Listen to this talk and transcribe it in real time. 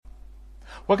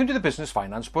Welcome to the Business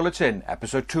Finance Bulletin,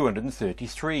 episode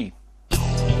 233.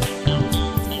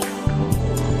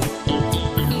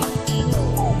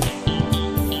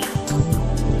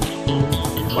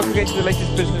 Welcome again to the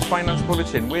latest Business Finance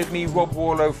Bulletin. With me, Rob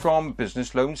Warlow from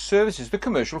Business Loan Services, the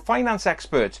commercial finance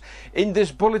expert. In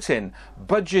this bulletin,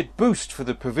 budget boost for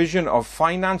the provision of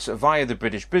finance via the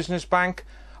British Business Bank,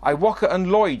 Iwaka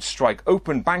and Lloyds strike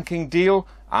open banking deal,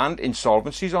 and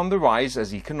insolvencies on the rise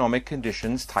as economic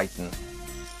conditions tighten.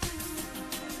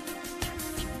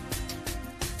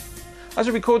 As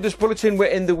I record this bulletin, we're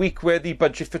in the week where the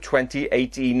budget for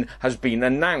 2018 has been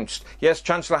announced. Yes,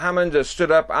 Chancellor Hammond has stood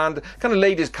up and kind of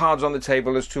laid his cards on the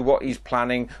table as to what he's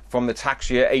planning from the tax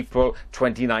year April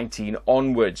 2019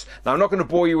 onwards. Now, I'm not going to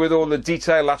bore you with all the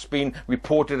detail, that's been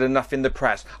reported enough in the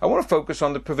press. I want to focus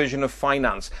on the provision of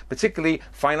finance, particularly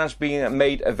finance being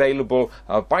made available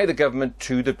by the government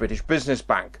to the British Business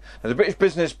Bank. Now, the British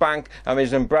Business Bank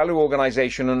is an umbrella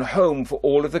organisation and home for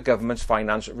all of the government's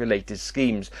finance-related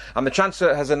schemes. And the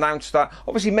Chancellor has announced that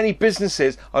obviously many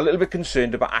businesses are a little bit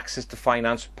concerned about access to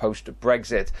finance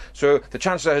post-Brexit. So the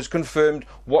Chancellor has confirmed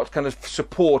what kind of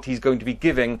support he's going to be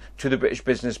giving to the British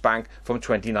Business Bank from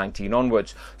 2019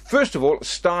 onwards. First of all,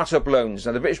 start-up loans.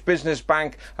 Now, the British Business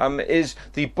Bank is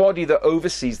the body that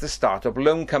oversees the start-up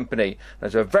loan company.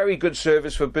 There's a very good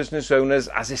service for business owners,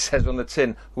 as it says on the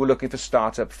tin, who are looking for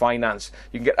start-up finance.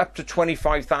 You can get up to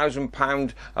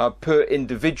 £25,000 per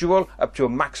individual, up to a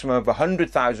maximum of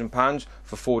 £100,000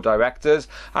 for 4 directors,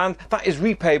 and that is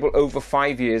repayable over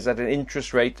 5 years at an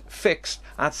interest rate fixed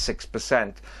at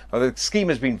 6%. Now, the scheme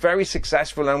has been very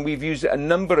successful and we've used it a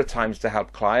number of times to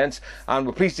help clients, and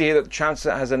we're pleased to hear that the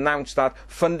Chancellor has announced that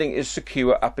funding is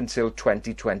secure up until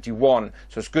 2021.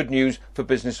 So it's good news for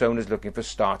business owners looking for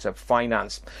start-up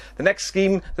finance. The next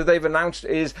scheme that they've announced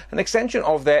is an extension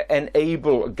of their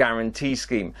Enable Guarantee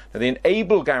Scheme. Now, the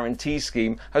Enable Guarantee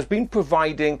Scheme has been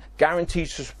providing guaranteed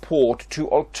support to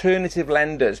alternative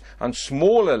lenders and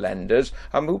smaller lenders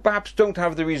who perhaps don't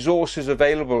have the resources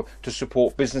available to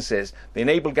support businesses. The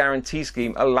Enable Guarantee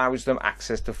Scheme allows them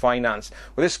access to finance.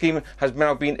 Well, this scheme has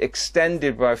now been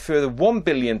extended by a further £1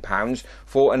 billion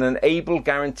for an Enable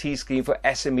Guarantee Scheme for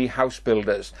SME house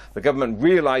builders. The government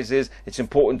realises it's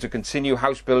important to continue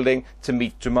house building to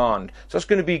meet demand. So that's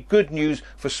going to be good news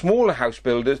for smaller house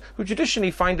builders who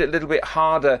traditionally find it a little bit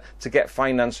harder to get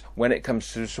finance when it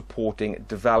comes to supporting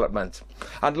development.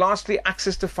 And lastly,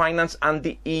 access to finance and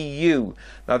the EU.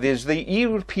 Now, there's the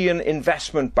European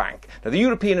Investment Bank. Now, the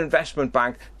European Investment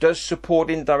Bank does support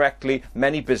indirectly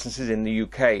many businesses in the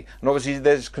UK. And obviously,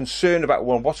 there's concern about,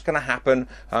 well, what's going to happen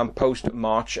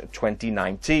post-March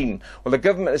 2019. Well, the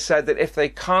government has said that if they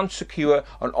can't secure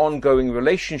an ongoing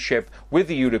relationship with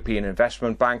the European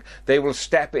Investment Bank, they will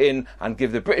step in and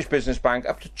give the British Business Bank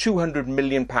up to £200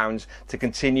 million to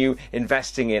continue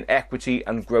investing in equity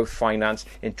and growth finance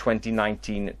in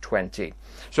 2019-20.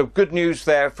 So good news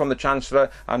there from the Chancellor,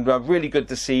 and really good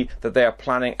to see that they are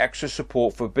planning extra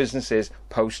support for businesses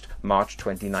post-March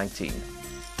 2019.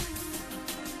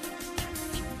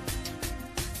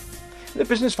 The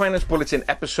Business Finance Bulletin,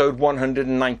 episode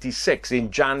 196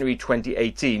 in January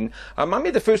 2018, I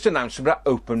made the first announcement about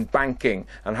open banking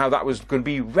and how that was going to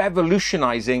be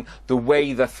revolutionising the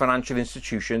way that financial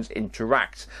institutions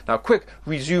interact. Now, a quick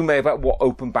resume about what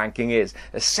open banking is.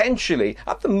 Essentially,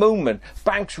 at the moment,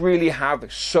 banks really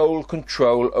have sole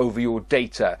control over your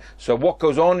data. So what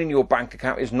goes on in your bank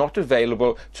account is not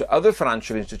available to other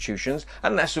financial institutions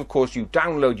unless, of course, you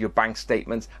download your bank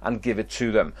statements and give it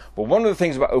to them. But one of the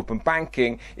things about open banking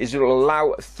is it will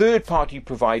allow third-party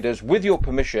providers, with your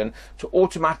permission, to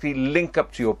automatically link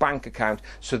up to your bank account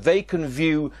so they can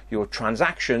view your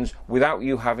transactions without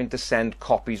you having to send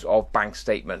copies of bank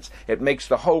statements. It makes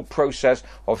the whole process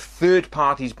of third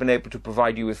parties being able to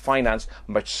provide you with finance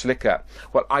much slicker.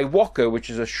 Well, Iwaka,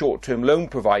 which is a short-term loan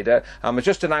provider, has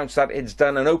just announced that it's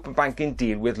done an open banking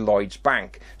deal with Lloyds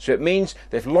Bank. So it means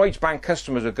that if Lloyds Bank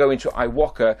customers are going to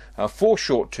Iwaka for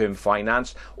short-term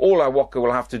finance, all Iwaka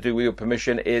will have to do with your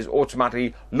permission is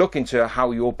automatically look into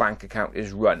how your bank account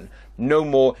is run. No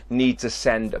more need to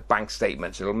send bank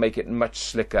statements. It'll make it much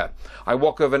slicker.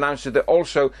 Iwaka have announced that they're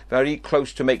also very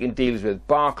close to making deals with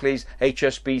Barclays,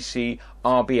 HSBC,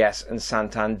 RBS and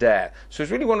Santander. So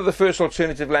it's really one of the first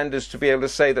alternative lenders to be able to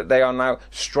say that they are now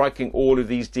striking all of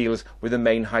these deals with the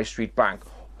main high street bank.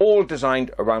 All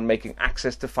designed around making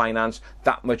access to finance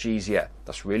that much easier.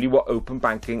 That's really what open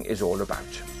banking is all about.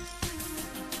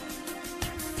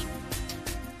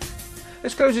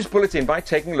 Let's close this bulletin by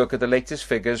taking a look at the latest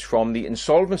figures from the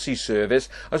Insolvency Service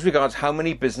as regards how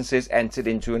many businesses entered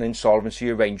into an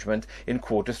insolvency arrangement in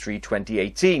Q3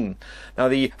 2018. Now,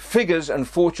 the figures,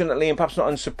 unfortunately, and perhaps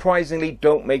not unsurprisingly,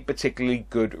 don't make particularly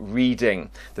good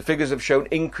reading. The figures have shown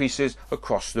increases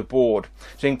across the board.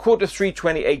 So in Q3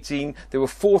 2018, there were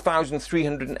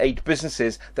 4,308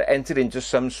 businesses that entered into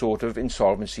some sort of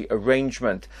insolvency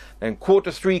arrangement. Then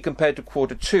Q3 compared to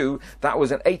Q2, that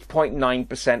was an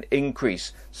 8.9% increase.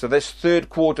 So this third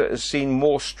quarter has seen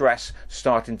more stress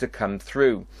starting to come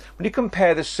through. When you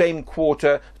compare the same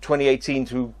quarter 2018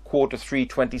 to Q3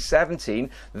 2017,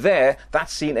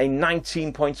 that's seen a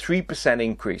 19.3%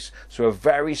 increase. So a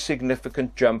very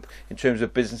significant jump in terms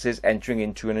of businesses entering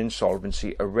into an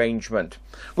insolvency arrangement.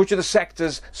 Which are the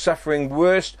sectors suffering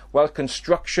worst? Well,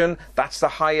 construction, that's the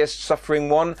highest suffering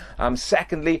one.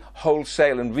 Secondly,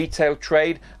 wholesale and retail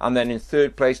trade. And then in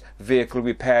third place, vehicle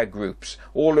repair groups.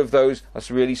 All of those are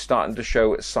really starting to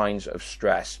show signs of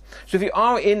stress. So if you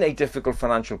are in a difficult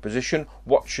financial position,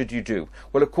 what should you do?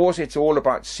 Well, of course, it's all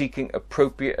about seeking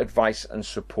appropriate advice and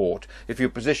support. If your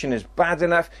position is bad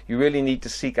enough, you really need to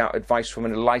seek out advice from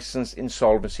a licensed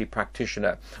insolvency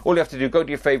practitioner. All you have to do, go to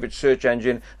your favorite search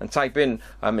engine and type in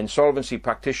insolvency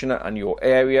practitioner and your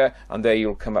area, and there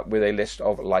you'll come up with a list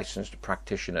of licensed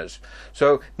practitioners.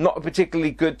 So not a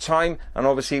particularly good time, and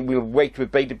obviously we'll wait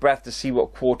with bated breath to see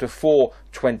what Q4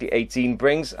 2018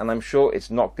 brings, and I'm sure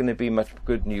it's not going to be much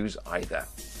good news either.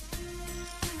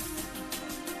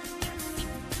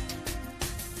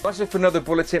 That's it for another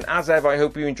bulletin. As ever, I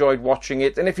hope you enjoyed watching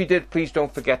it, and if you did, please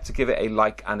don't forget to give it a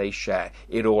like and a share.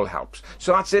 It all helps.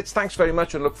 So that's it. Thanks very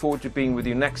much, and look forward to being with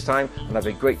you next time, and have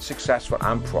a great, successful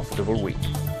and profitable week.